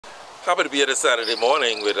Happy to be here this Saturday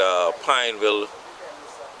morning with Pineville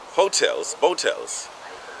Motels,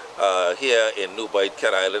 here in New Bight,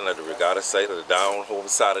 Cat Island at the regatta site at the Down Home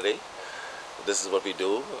Saturday. This is what we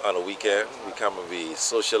do on a weekend. We come and we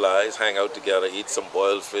socialize, hang out together, eat some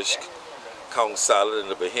boiled fish, conch salad in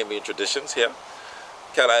the Bahamian traditions here.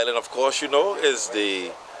 Cat Island, of course, you know, is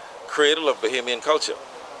the cradle of Bahamian culture.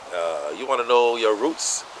 You want to know your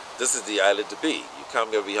roots? This is the island to be. You come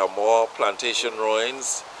here, we have more plantation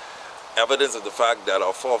ruins, evidence of the fact that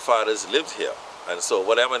our forefathers lived here. And so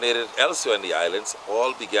what emanated elsewhere in the islands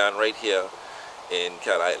all began right here in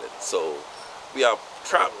Cat Island. So we are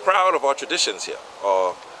proud of our traditions here.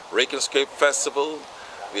 Our Rake and Scrape Festival,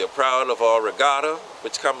 we are proud of our regatta,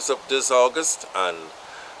 which comes up this August, and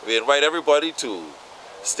we invite everybody to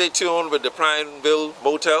stay tuned with the Pineville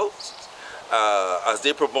Motels as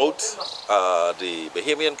they promote the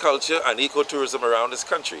Bahamian culture and ecotourism around this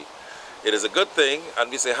country. It is a good thing,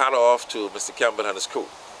 and we say hat off to Mr. Campbell and his crew.